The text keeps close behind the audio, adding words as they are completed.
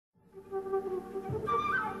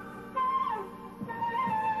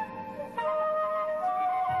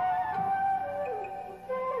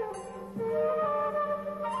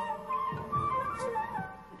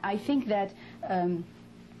I think that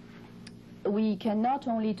we can not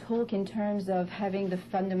only talk in terms of having the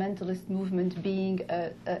fundamentalist movement being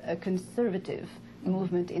a conservative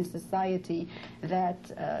movement in society that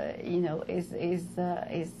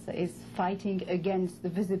is fighting against the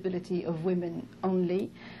visibility of women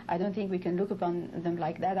only. I don't think we can look upon them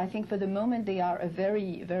like that. I think for the moment they are a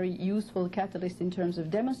very, very useful catalyst in terms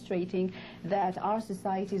of demonstrating that our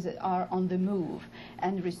societies are on the move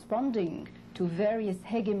and responding to various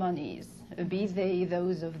hegemonies, be they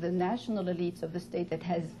those of the national elites of the state that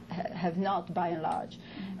have not, by and large,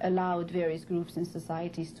 allowed various groups and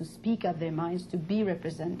societies to speak up their minds, to be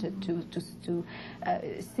represented, to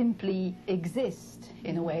simply exist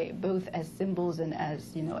in a way, both as symbols and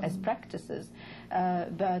as as practices.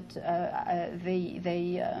 But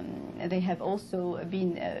they have also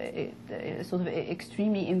been sort of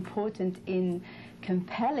extremely important in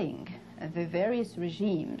compelling the various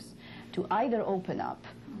regimes to either open up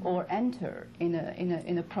or enter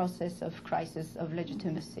in a process of crisis of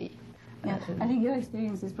legitimacy. Yeah, I think your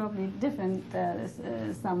experience is probably different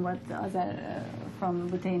somewhat from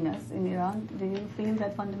Boutheina's in Iran. Do you feel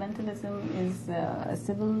that fundamentalism is a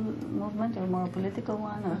civil movement or more a political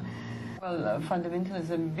one? Or? Well,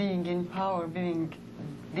 fundamentalism being in power, being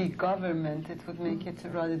the government, it would make it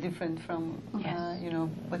rather different from,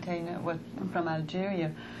 Boutheina, from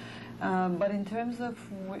Algeria. But in terms of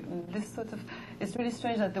this sort of, it's really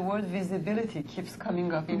strange that the word visibility keeps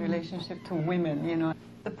coming up in relationship to women,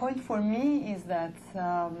 The point for me is that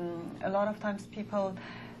a lot of times people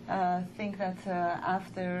think that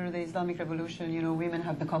after the Islamic Revolution, women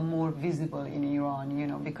have become more visible in Iran,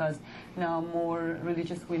 because now more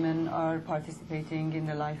religious women are participating in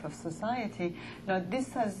the life of society. Now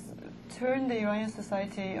this has turned the Iranian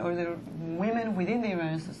society, or the women within the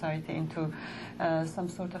Iranian society, into some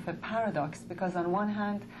sort of a paradox, because on one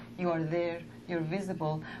hand you are there, you're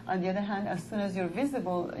visible. On the other hand, as soon as you're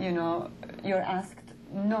visible, you're asked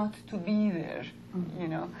not to be there,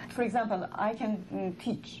 For example, I can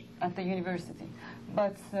teach at the university,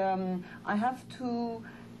 but I have to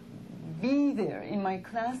be there in my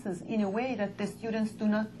classes in a way that the students do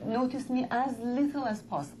not notice me as little as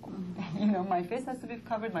possible. My face has to be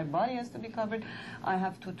covered, my body has to be covered, I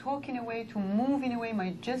have to talk in a way, to move in a way, my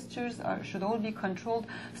gestures should all be controlled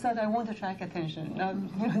so that I won't attract attention. Now,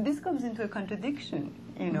 this comes into a contradiction,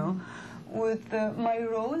 with my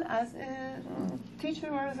role as a teacher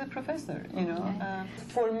or as a professor,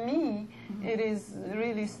 For me, it is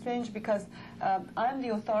really strange because I'm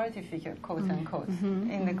the authority figure, quote unquote,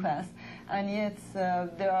 in the class, and yet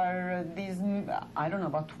there are these, I don't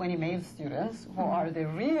know, about 20 male students who are the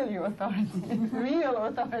real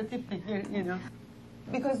authority figure,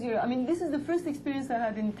 Because this is the first experience I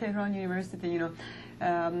had in Tehran University,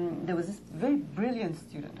 There was this very brilliant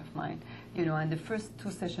student of mine, and the first 2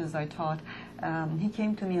 sessions I taught, he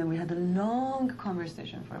came to me and we had a long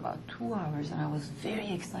conversation for about 2 hours, and I was very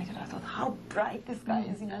excited. I thought, how bright this guy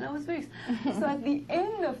is, and I was very excited. So at the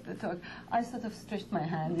end of the talk, I sort of stretched my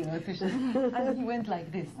hand, and he went like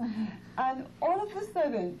this. And all of a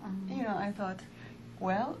sudden, I thought,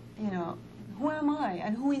 well, who am I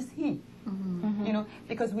and who is he?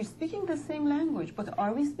 Because we're speaking the same language, but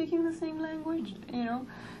are we speaking the same language?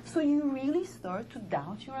 So you really start to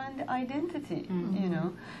doubt your identity,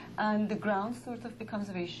 and the ground sort of becomes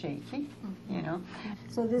very shaky,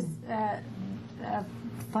 So this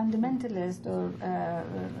fundamentalist or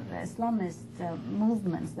Islamist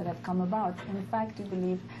movements that have come about, in fact, you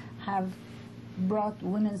believe, have brought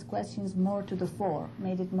women's questions more to the fore,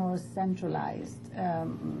 made it more centralized,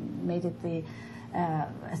 made it the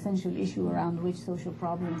essential issue around which social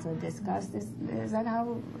problems are discussed. Is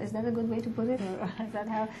that a good way to put it? Or is that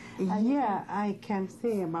how? Yeah, I can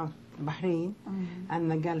say about Bahrain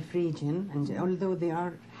and the Gulf region, and although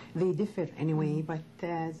they differ anyway, but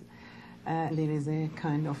there is a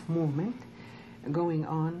kind of movement going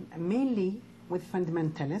on, mainly with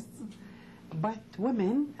fundamentalists, but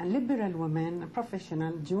women, liberal women,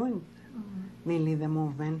 professional, joined mainly the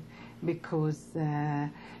movement because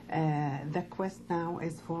the quest now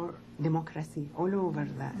is for democracy all over,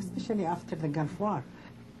 especially after the Gulf War.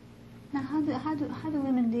 Now, how do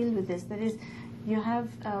women deal with this? That is, you have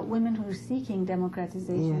women who are seeking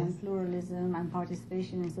democratization and pluralism and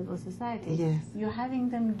participation in civil society. Yes. You're having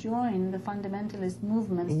them join the fundamentalist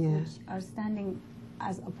movements which are standing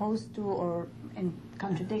as opposed to or in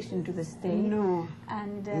contradiction to the state. No.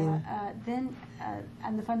 And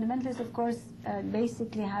and the fundamentalists, of course,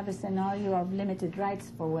 basically have a scenario of limited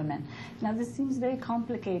rights for women. Now, this seems very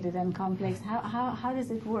complicated and complex. How does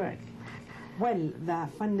it work? Well, the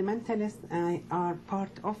fundamentalists are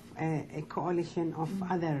part of a coalition of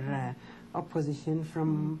other opposition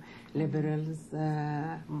from liberals,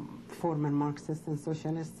 former Marxists and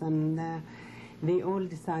socialists, and they all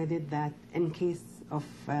decided that in case of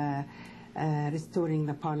restoring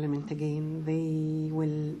the parliament again, they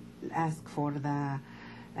will ask for the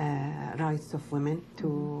rights of women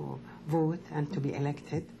to vote and to be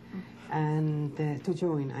elected and to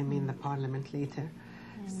join, I mean, the parliament later.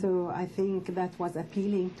 So I think that was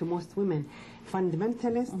appealing to most women,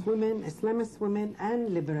 fundamentalist women, Islamist women,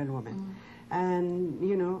 and liberal women. And,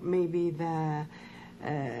 you know, maybe the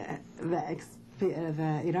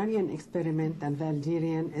Iranian experiment and the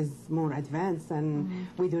Algerian is more advanced, and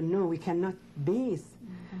we don't know. We cannot base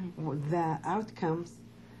the outcomes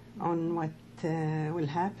on what will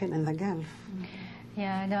happen in the Gulf.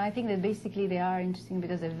 Yeah, no, I think that basically they are interesting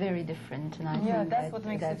because they're very different, and I think that's what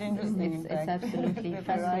makes it interesting. It's absolutely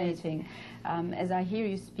fascinating. As I hear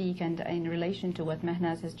you speak, and in relation to what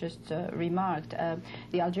Mahnaz has just remarked,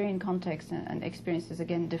 the Algerian context and experience is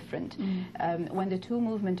again different. When the two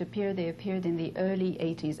movements appeared, they appeared in the early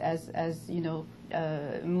 80s as you know,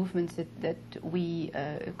 movements that we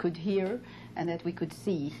could hear and that we could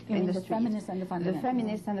see in the street. The feminists and the fundamentalists. The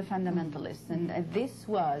feminists and the fundamentalists. And this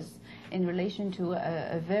was in relation to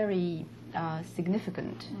a very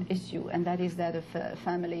significant issue, and that is that of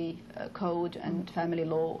family code and family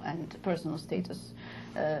law and personal status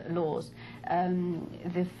laws.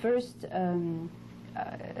 The first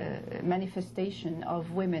manifestation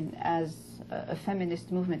of women as a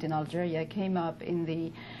feminist movement in Algeria came up in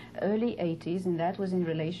the early 80s, and that was in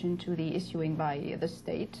relation to the issuing by the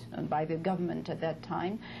state, by the government at that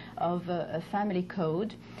time, of a family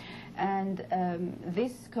code. And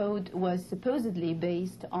this code was supposedly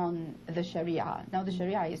based on the Sharia. Now, the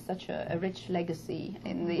Sharia is such a rich legacy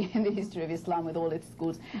in the history of Islam, with all its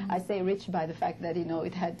schools. I say rich by the fact that, you know,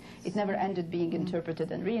 it never ended being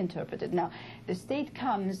interpreted and reinterpreted. Now, the state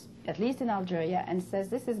comes, at least in Algeria, and says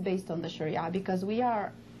this is based on the Sharia because we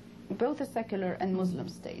are both a secular and Muslim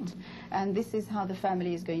state, and this is how the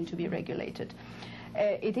family is going to be regulated.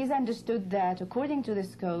 It is understood that, according to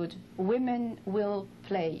this code, women will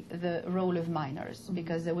play the role of minors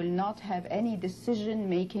because they will not have any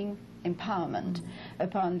decision-making empowerment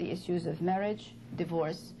upon the issues of marriage,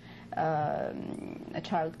 divorce,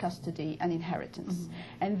 child custody, and inheritance.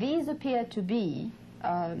 And these appear to be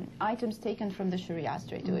items taken from the Sharia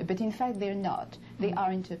straight away, but in fact they're not. They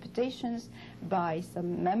are interpretations by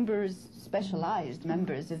some members, specialized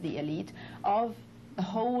members of the elite, of the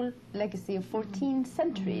whole legacy of 14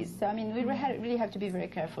 centuries. So, I mean, we really have to be very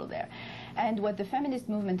careful there. And what the feminist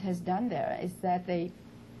movement has done there is that they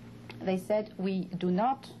said we do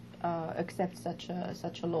not accept such a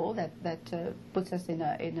law that puts us in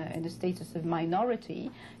a status of minority,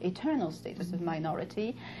 eternal status of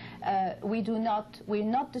minority. We're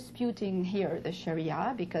not disputing here the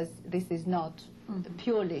Sharia because this is not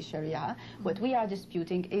purely Sharia. What we are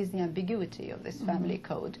disputing is the ambiguity of this family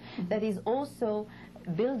code that is also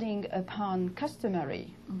building upon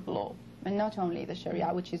customary law, and not only the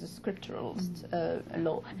Sharia, which is a scriptural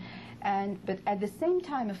law. But at the same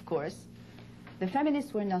time, of course, the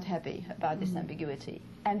feminists were not happy about this ambiguity,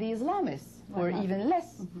 and the Islamists were even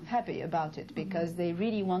less happy about it because they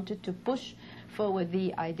really wanted to push forward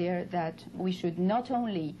the idea that we should not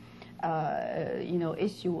only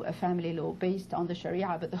issue a family law based on the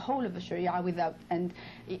Sharia, but the whole of the Sharia without, and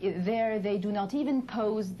there they do not even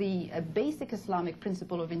pose the basic Islamic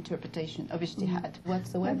principle of interpretation of ijtihad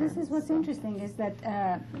whatsoever. But this is what's interesting, is that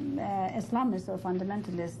Islamists or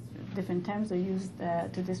fundamentalists, different terms are used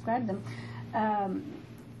to describe them,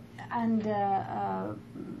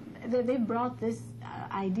 they brought this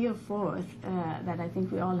idea forth that I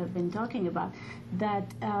think we all have been talking about,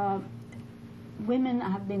 that women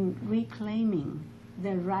have been reclaiming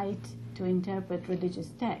their right to interpret religious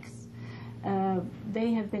texts.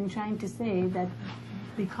 They have been trying to say that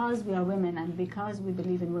because we are women and because we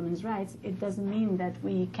believe in women's rights, it doesn't mean that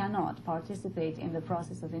we cannot participate in the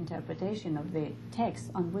process of interpretation of the texts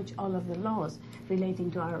on which all of the laws relating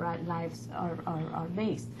to our lives are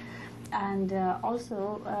based. And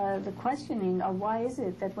also the questioning of why is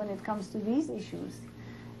it that when it comes to these issues,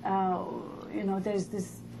 there's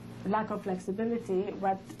this lack of flexibility,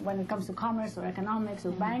 but when it comes to commerce or economics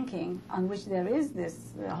or banking, on which there is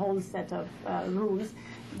this whole set of rules,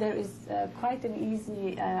 there is quite an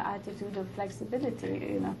easy attitude of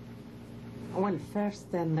flexibility, Well,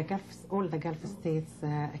 first, in the Gulf, all the Gulf states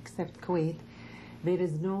except Kuwait, there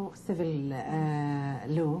is no civil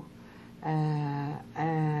law,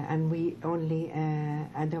 and we only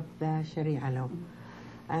adopt the Sharia law.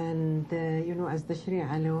 And, as the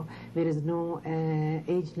Sharia law, there is no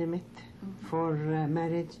age limit for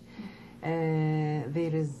marriage.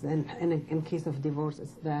 There is, in case of divorce,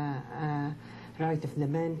 it's the right of the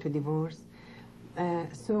man to divorce.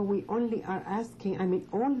 So we only are asking, I mean,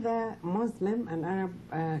 all the Muslim and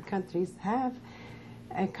Arab countries have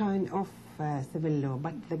a kind of civil law,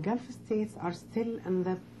 but the Gulf states are still in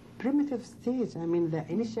the primitive stage, I mean, the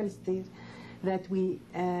initial stage, that we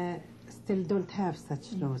still don't have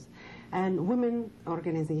such laws. And women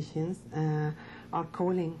organizations are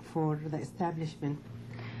calling for the establishment.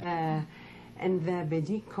 In the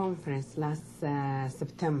Beijing conference last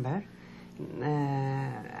September,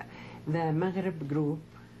 the Maghreb group,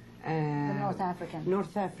 The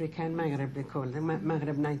North African Maghreb, they call it,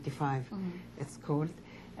 Maghreb 95, it's called,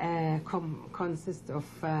 consists of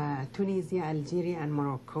Tunisia, Algeria, and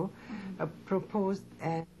Morocco, proposed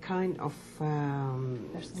a kind of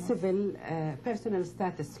civil personal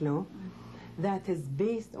status law that is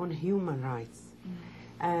based on human rights.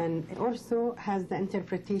 And it also has the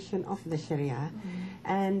interpretation of the Sharia,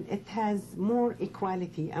 and it has more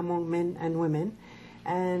equality among men and women,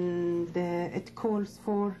 and it calls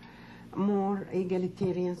for more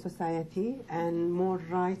egalitarian society and more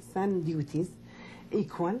rights and duties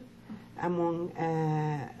equal among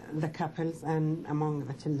the couples and among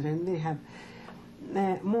the children. They have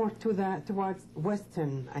more towards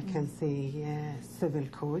Western, I can say, civil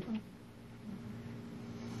code.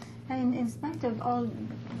 And in spite of all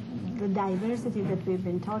the diversity that we've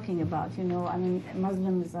been talking about, you know, I mean,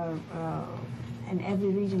 Muslims are in every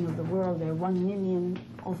region of the world. There are 1 million,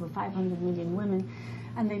 over 500 million women,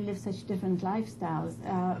 and they live such different lifestyles,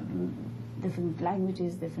 different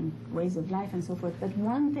languages, different ways of life, and so forth. But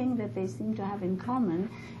one thing that they seem to have in common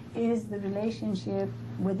is the relationship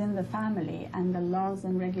within the family and the laws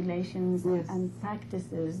and regulations and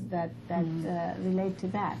practices that relate to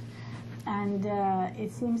that. And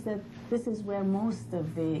it seems that this is where most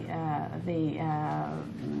of the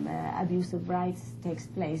abuse of rights takes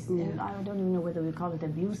place. I don't even know whether we call it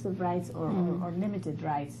abuse of rights or limited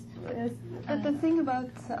rights. But the thing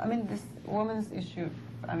about, I mean, this women's issue,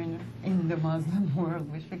 I mean, in the Muslim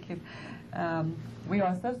world, which we keep, we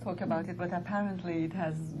ourselves talk about it, but apparently it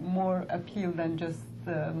has more appeal than just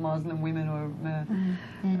Muslim women or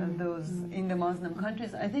those in the Muslim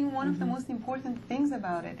countries. I think one of the most important things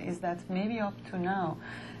about it is that maybe up to now,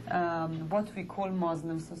 what we call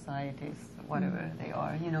Muslim societies, whatever they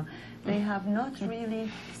are, you know, they have not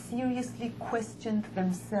really seriously questioned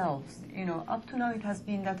themselves. You know, up to now it has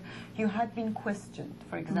been that you had been questioned.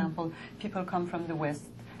 For example, people come from the West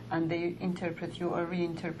and they interpret you or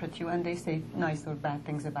reinterpret you, and they say nice or bad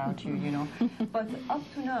things about you, you know. But up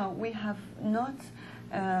to now, we have not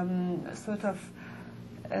sort of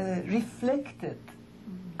reflected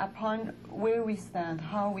upon where we stand,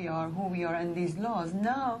 how we are, who we are, and these laws.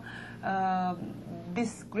 Now,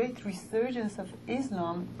 this great resurgence of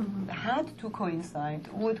Islam had to coincide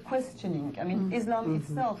with questioning. I mean, Islam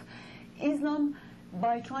itself, Islam,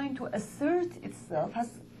 by trying to assert itself,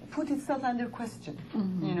 has put itself under question,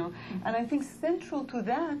 you know. And I think central to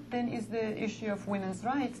that then is the issue of women's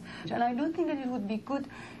rights. And I don't think that it would be good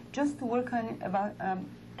just to work on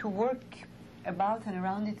about and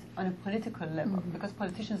around it on a political level, because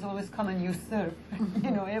politicians always come and usurp,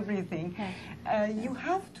 you know, everything. You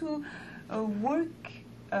have to work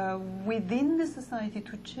within the society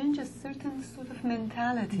to change a certain sort of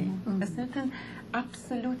mentality, a certain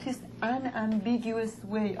absolutist, unambiguous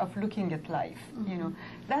way of looking at life. You know,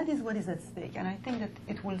 that is what is at stake, and I think that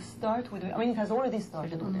it will start with. I mean, it has already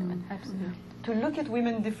started with women. Absolutely. To look at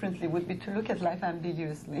women differently would be to look at life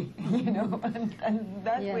ambiguously. You know, and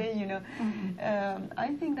that way, you know,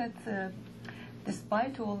 I think that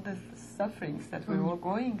despite all the sufferings that we're all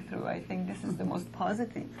going through, I think this is the most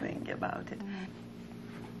positive thing about it.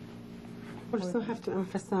 Also have to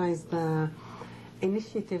emphasize the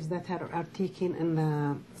initiatives that are taken in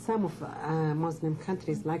some of Muslim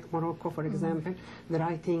countries, like Morocco, for example, the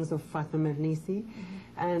writings of Fatima Mernissi,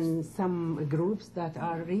 and some groups that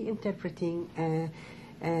are reinterpreting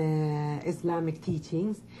Islamic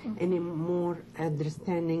teachings in a more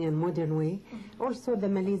understanding and modern way. Also the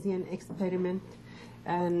Malaysian experiment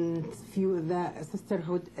and the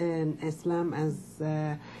Sisterhood in Islam, as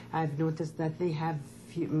I've noticed that they have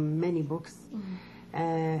many books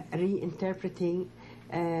reinterpreting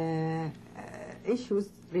issues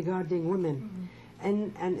regarding women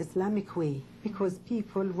in an Islamic way, because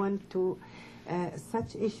people want to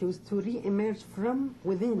such issues to re-emerge from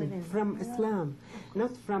within, from Islam,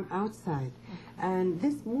 not from outside. And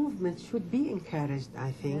this movement should be encouraged,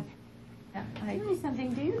 I think. Tell me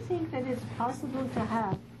something. Do you think that it's possible to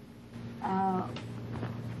have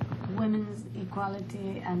women's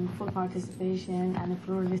equality and full participation and a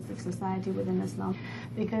pluralistic society within Islam?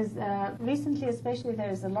 Because recently, especially,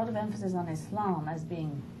 there is a lot of emphasis on Islam as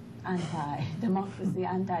being anti-democracy,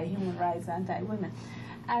 anti-human rights, anti-women.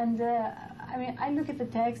 And I mean, I look at the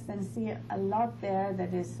text and see a lot there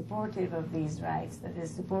that is supportive of these rights, that is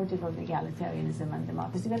supportive of egalitarianism and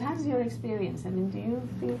democracy. But how's your experience? I mean, do you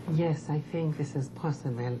feel... Yes, I think this is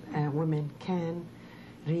possible. Women can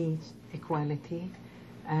reach equality,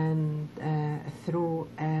 and through,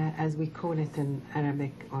 as we call it in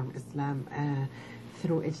Arabic or Islam,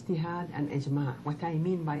 through ijtihad and ijma'. What I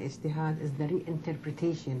mean by ijtihad is the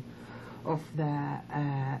reinterpretation of the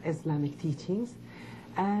Islamic teachings,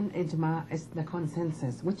 and ijma' is the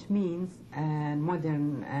consensus, which means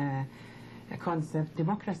modern concept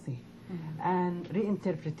democracy. Mm-hmm. And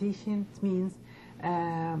reinterpretation means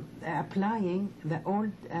applying the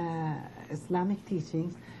old Islamic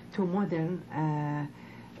teachings to modern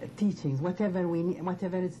teachings,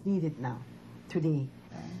 whatever is needed now, today.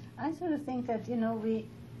 I sort of think that, you know,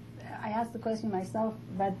 I asked the question myself,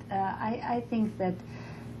 but I think that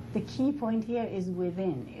the key point here is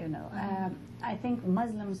within, you know. I think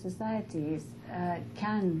Muslim societies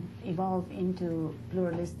can evolve into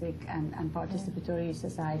pluralistic and participatory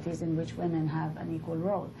societies in which women have an equal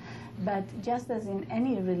role. But just as in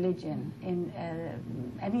any religion, in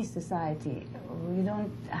any society, you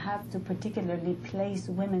don't have to particularly place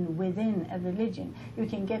women within a religion. You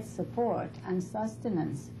can get support and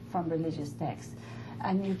sustenance from religious texts,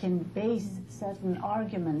 and you can base certain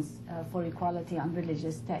arguments for equality on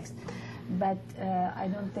religious texts. But I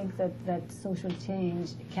don't think that social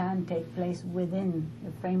change can take place within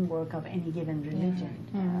the framework of any given religion.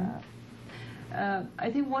 I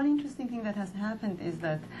think one interesting thing that has happened is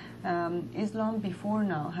that Islam before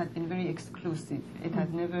now had been very exclusive. It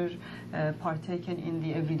had never partaken in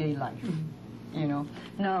the everyday life. You know,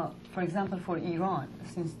 now, for example, for Iran,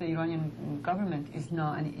 since the Iranian government is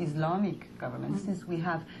now an Islamic government, since we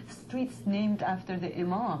have streets named after the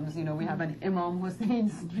imams, you know, we have an Imam Hussein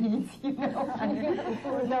street, you know,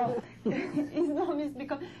 and now Islam is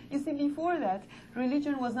become, you see, before that,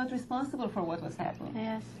 religion was not responsible for what was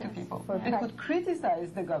happening to people. It could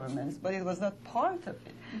criticize the governments, but it was not part of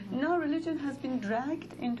it. Now religion has been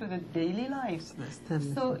dragged into the daily lives,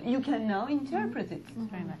 so you can now interpret it.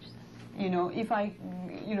 Very much so. You know, if I,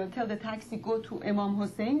 you know, tell the taxi go to Imam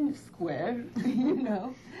Hussein Square, you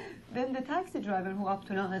know, then the taxi driver, who up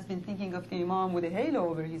to now has been thinking of the Imam with a halo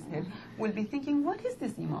over his head, will be thinking, what is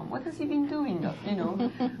this Imam? What has he been doing? You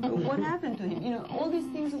know, what happened to him? You know, all these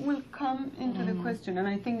things will come into the question, and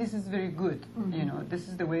I think this is very good. You know, this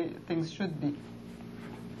is the way things should be.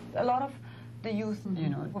 A lot of the youth, you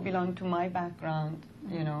know, who belong to my background,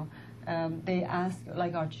 you know, they ask,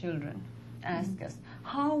 like our children, ask us,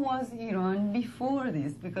 how was Iran before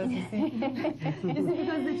this? Because you see,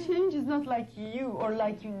 because the change is not like you or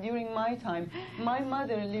like you during my time. My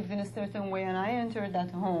mother lived in a certain way and I entered that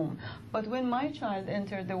home. But when my child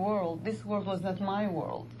entered the world, this world was not my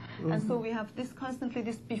world. And so we have this constantly,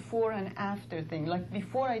 this before and after thing. Like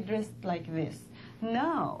before I dressed like this.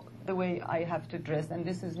 Now, the way I have to dress, and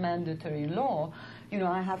this is mandatory law, you know,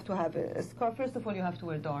 I have to have a scarf. First of all, you have to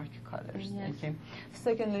wear dark colors. Yes. Okay.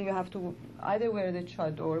 Secondly, you have to either wear the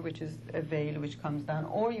chador, which is a veil which comes down,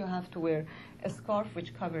 or you have to wear a scarf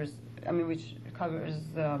which covers,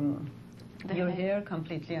 your hair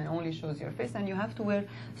completely and only shows your face, and you have to wear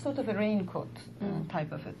sort of a raincoat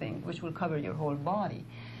type of a thing, which will cover your whole body.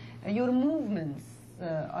 Your movements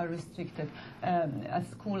are restricted. At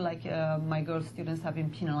school, like my girl students have been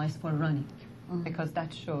penalized for running because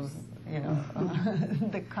that shows, you know,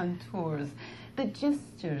 the contours. The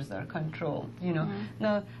gestures are controlled, you know.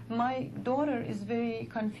 Now, my daughter is very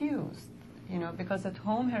confused, you know, because at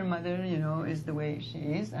home her mother, you know, is the way she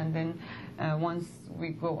is, and then once we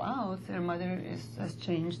go out, her mother has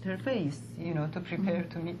changed her face, you know, to prepare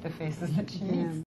to meet the faces that she meets.